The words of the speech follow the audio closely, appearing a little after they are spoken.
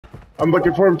I'm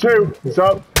looking for him too. He's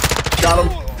up. Got him.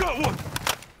 Got one.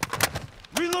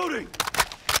 Reloading.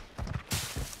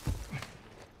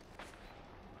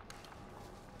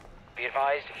 Be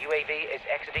advised, UAV is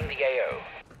exiting the AO.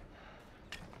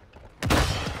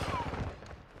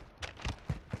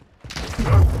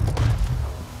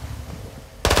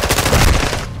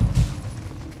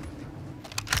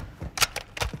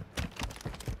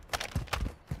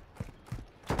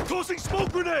 Tossing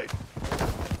smoke grenade!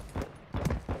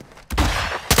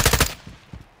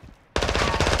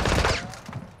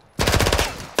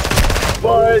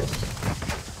 What?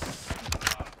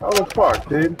 How the fuck,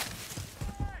 dude?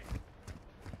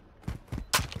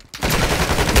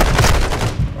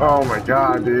 Oh my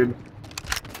god, dude.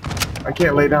 I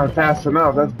can't lay down fast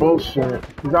enough. That's bullshit.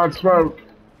 He's on smoke.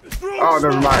 Oh,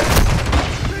 never mind.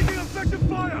 Taking effective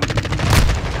fire!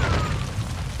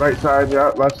 Right side, yeah.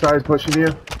 Left side pushing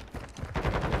you.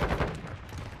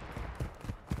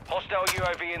 Hostile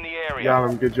UAV in the area. Got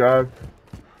him. Good job.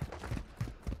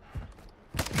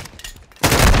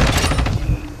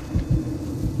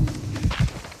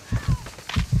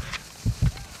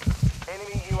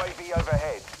 Enemy UAV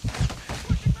overhead.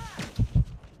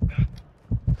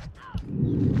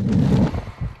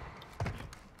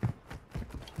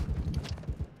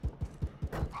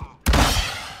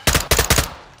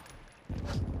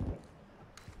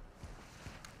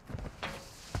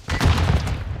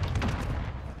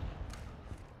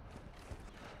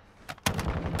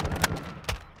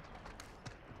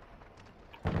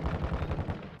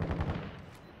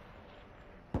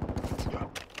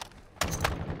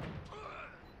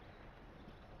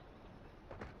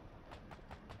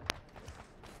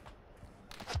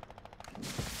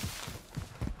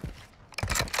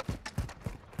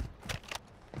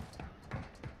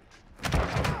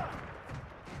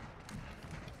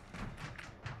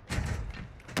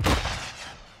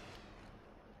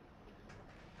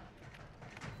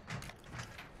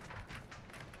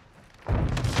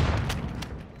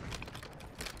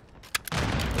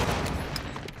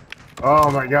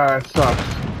 Oh my god, that sucks.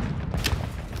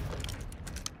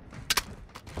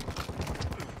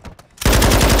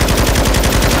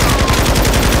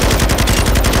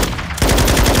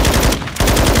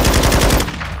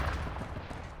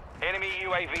 Enemy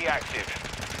UAV active.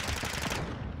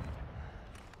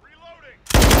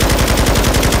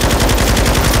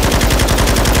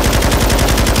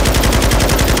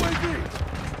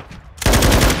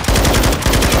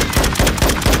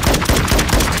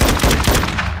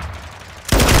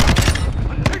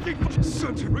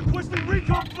 Requesting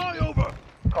recon flyover!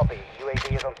 Copy.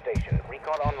 UAV is on station.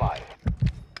 Recon online.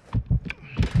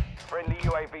 Friendly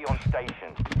UAV on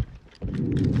station.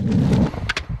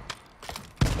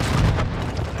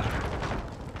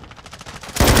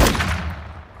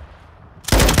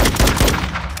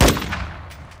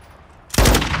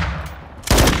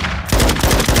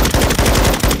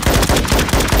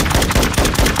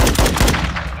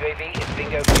 UAV is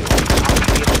bingo fuel.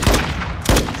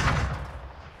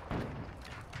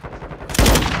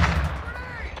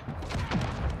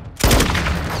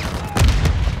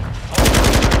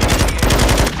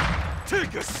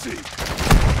 Take a seat!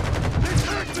 It's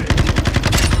active!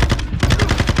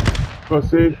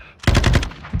 Pussy.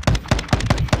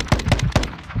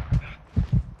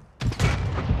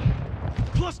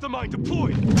 Cluster mine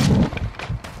deployed!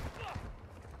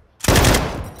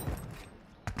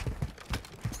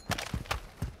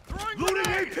 Loading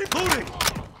AP! Loading!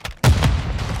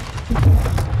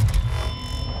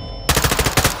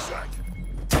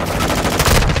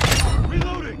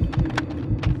 Reloading!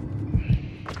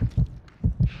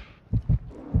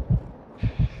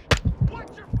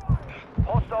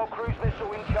 Hostile cruise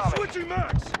missile incoming. Switching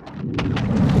max!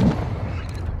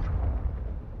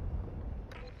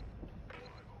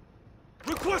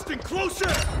 Requesting close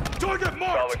air! Target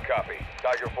marked! Solid copy.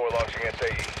 Tiger 4 launching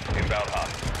SAE. Inbound hot.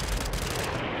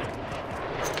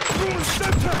 Throwing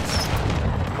Semtex!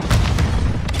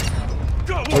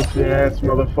 Got one! Pussy ass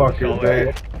motherfucker,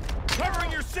 dude.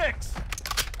 Covering your six!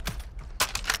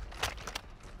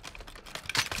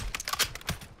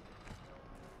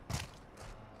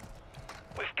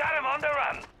 We've got him on the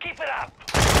run. Keep it up.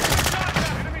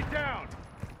 Enemy down!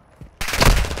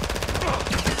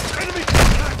 Enemy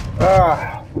contact!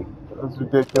 Ah, that's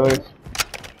ridiculous.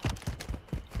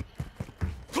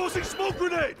 Tossing smoke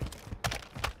grenade!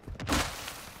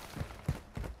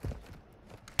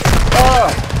 Ah!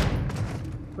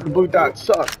 The blue dot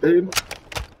sucks, dude.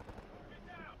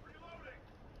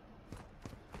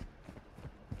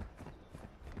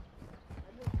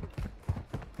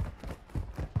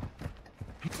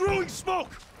 Throwing smoke!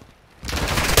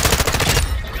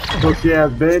 Pussy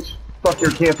ass bitch. Fuck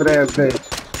your camping ass bitch.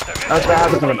 That's what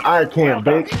happens when I can't,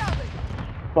 bitch.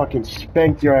 Fucking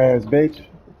spanked your ass, bitch.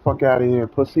 Fuck out of here,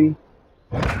 pussy.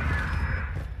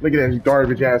 Look at that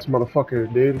garbage ass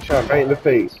motherfucker, dude. Shot right in the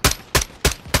face.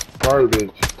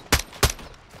 Garbage.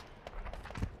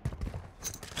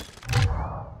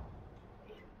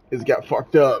 He's got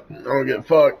fucked up. I don't get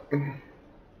fucked.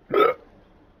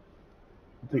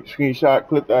 Take a screenshot,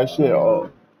 clip that shit off.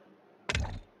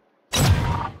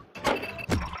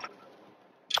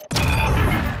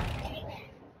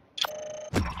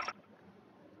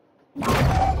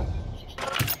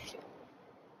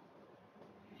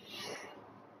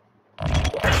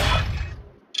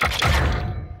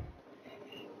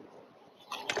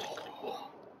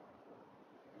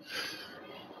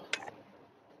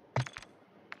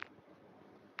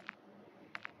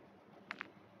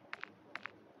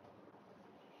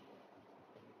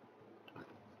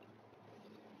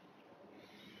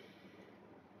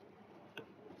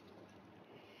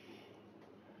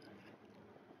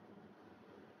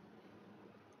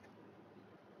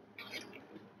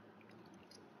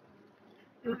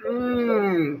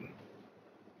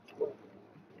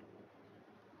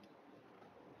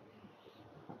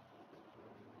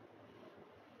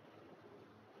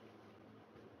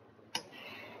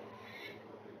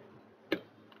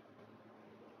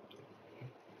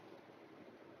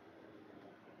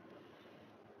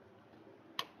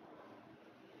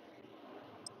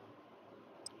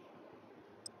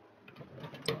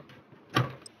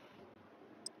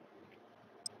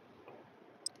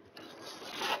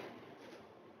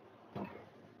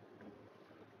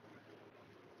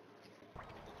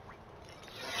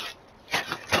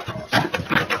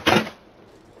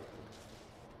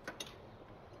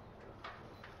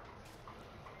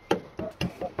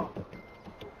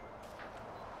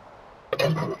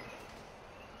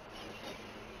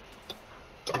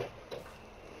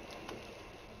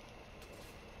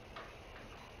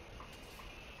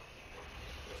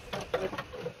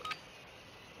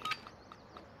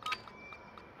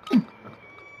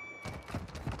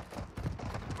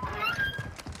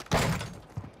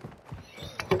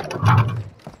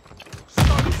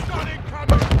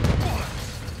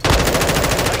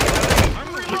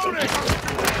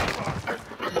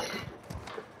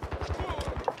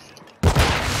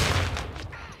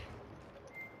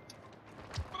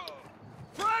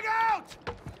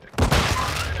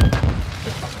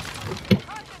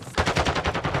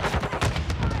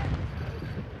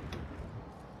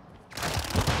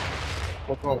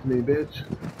 Fuck off me, bitch.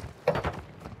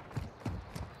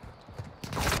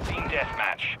 Team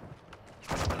deathmatch.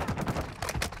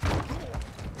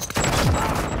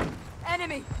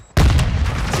 Enemy!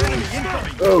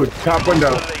 Oh, top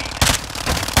window.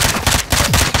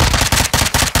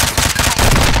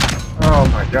 Oh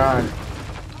my god.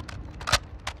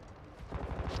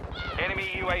 Enemy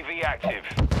UAV active.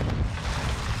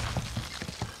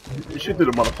 You shoot through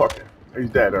the motherfucker. He's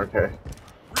dead, okay.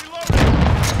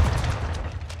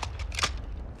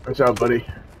 Watch out, buddy.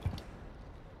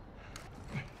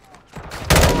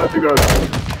 Let you go.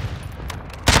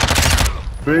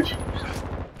 Bitch.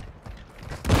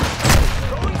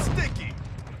 Sticky.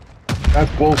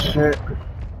 That's bullshit.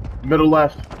 Middle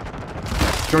left.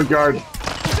 Junkyard.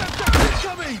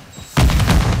 Coming.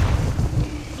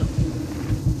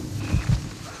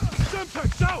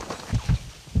 Semtex out.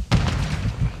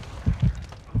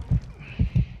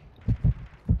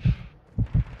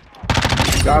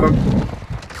 Got him.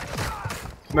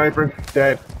 Sniper,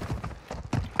 dead.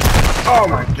 Oh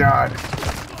my god.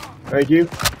 Thank you.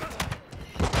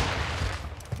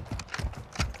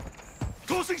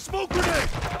 Tossing smoke grenade.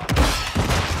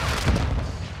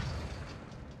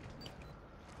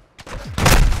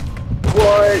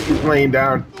 What? He's laying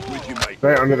down. With you, mate.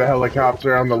 Right under the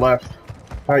helicopter on the left.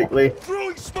 Tightly.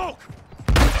 Throwing smoke.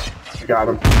 Got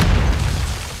him.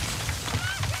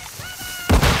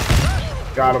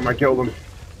 Got him, I killed him.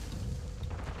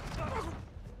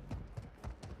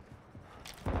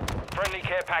 Friendly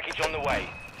care package on the way.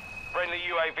 Friendly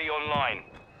UAV online.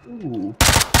 Ooh.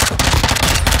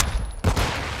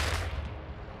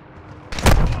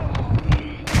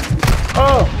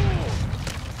 Oh!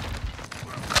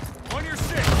 On your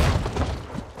six.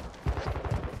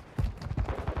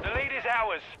 The lead is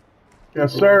ours.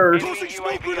 Yes, sir. Enemy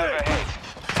UAV overhead.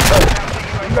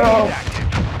 No.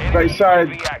 Enemy Right side.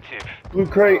 UAV active. Blue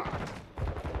crate.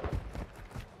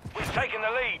 We've taken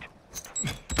the lead.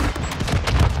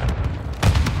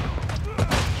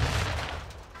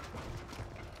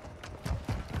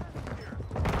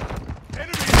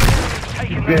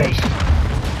 Taking the Bitch. lead.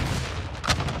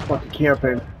 Fucking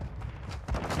camping.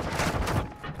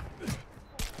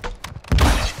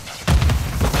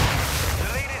 The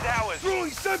lead is ours.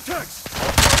 Throwing Semtex. Context!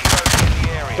 Hostile UAV in the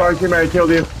area. Sorry, teammate, I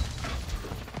killed you.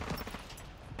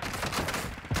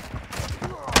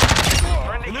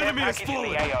 Friendly An care enemy has package in the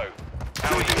fallen. AO.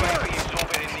 Our UAV is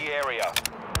orbiting in the area.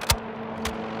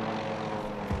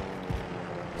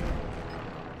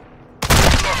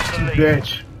 Lost the lead.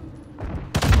 Bitch.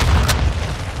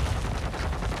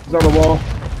 He's on the wall.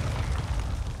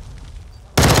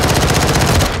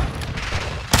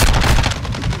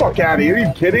 Fuck out of here, are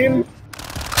you kidding?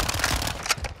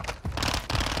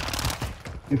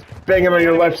 He's banging on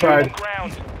your left side.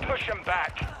 Ground. Push him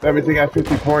back. Everything at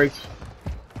 50 points.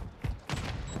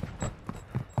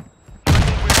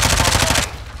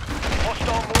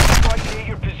 Hostile movement right near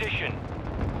your position.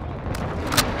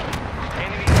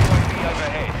 Enemy UAV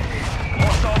overhead.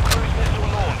 Hostile cruise missile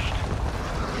launched.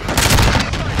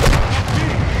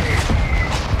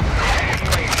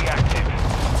 UAV active.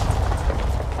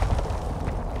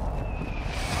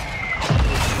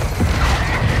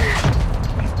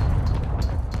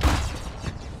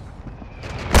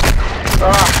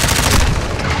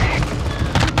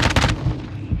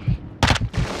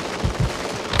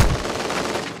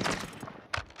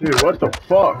 Dude, what the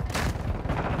fuck?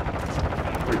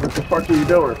 Wait, what the fuck are you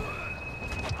doing?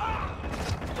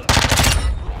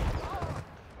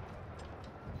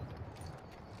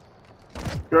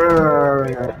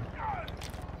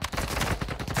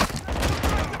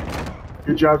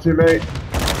 Good job, teammate.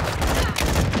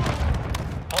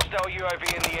 Hostile UAV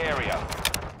in the area.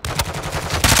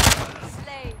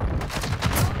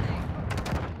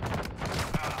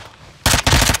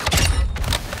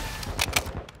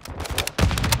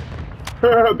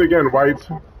 Again, white.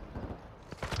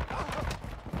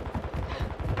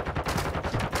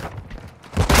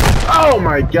 Oh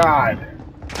my god!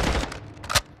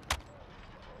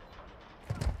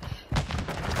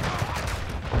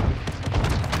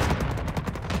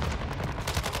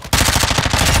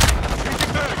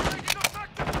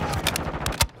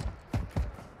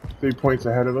 Three points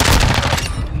ahead of us.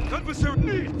 Adversary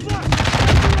need flash!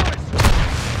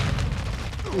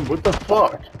 Dude, what the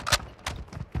fuck?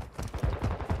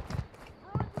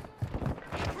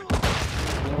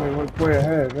 Only 1 point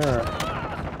ahead, yeah.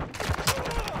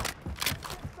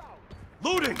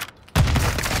 Loading!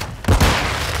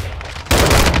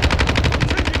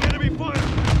 Taking enemy fire!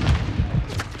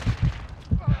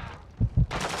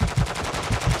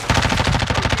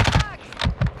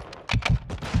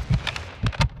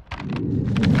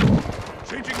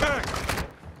 Changing mag!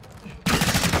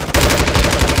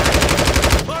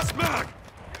 Last mag!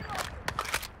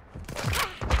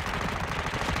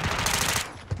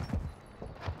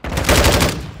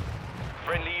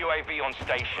 Friendly UAV on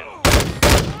station.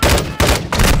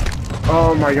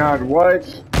 Oh my god, what?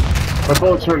 My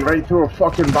bullets went right through a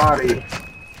fucking body.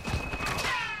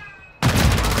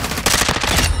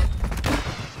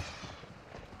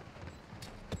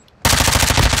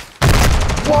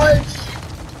 What?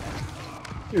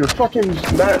 You're fucking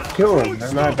not killing,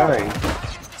 they're not dying.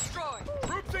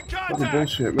 Troops in Fucking contact!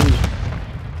 bullshit, move.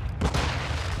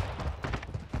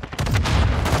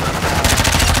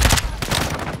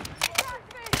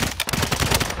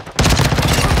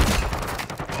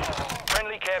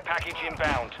 Friendly care package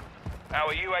inbound.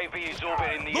 Our UAV is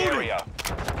orbiting the Loading. area.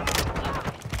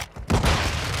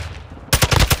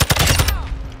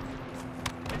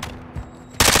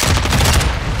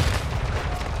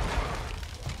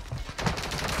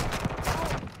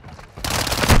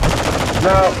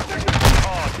 No.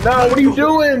 No, what are you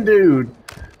doing, dude?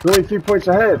 You're only 3 points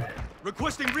ahead.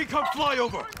 Requesting recon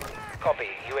flyover! Copy.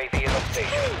 UAV is on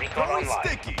station. Recon Going online.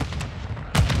 sticky!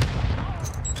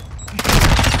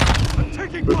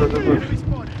 Taking fire! Enemy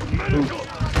spotted! Medical!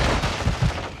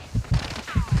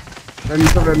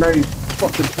 97 to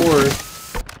 94.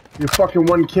 You're fucking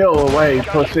 1 kill away,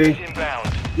 pussy. Gunship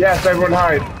inbound. Yes, everyone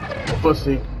hide.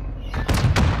 Pussy.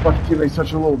 Fucking teammate's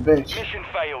such a little bitch. Mission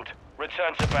failed.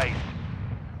 Return to base.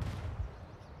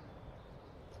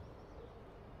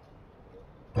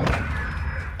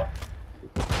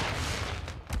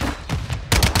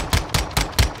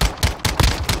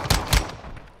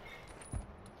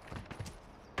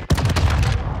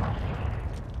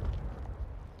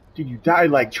 Dude, you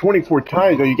died like 24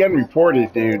 times. Are you getting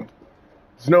reported, dude?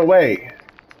 There's no way.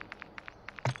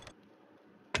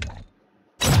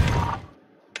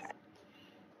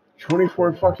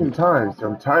 "24 fucking times.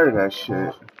 I'm tired of that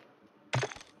shit."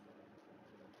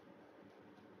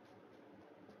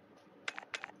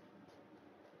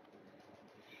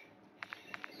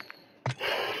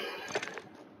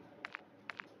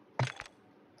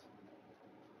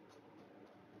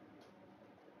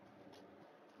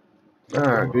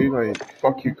 Ah, dude, like,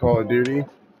 fuck you, Call of Duty.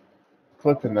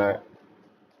 Clipping that.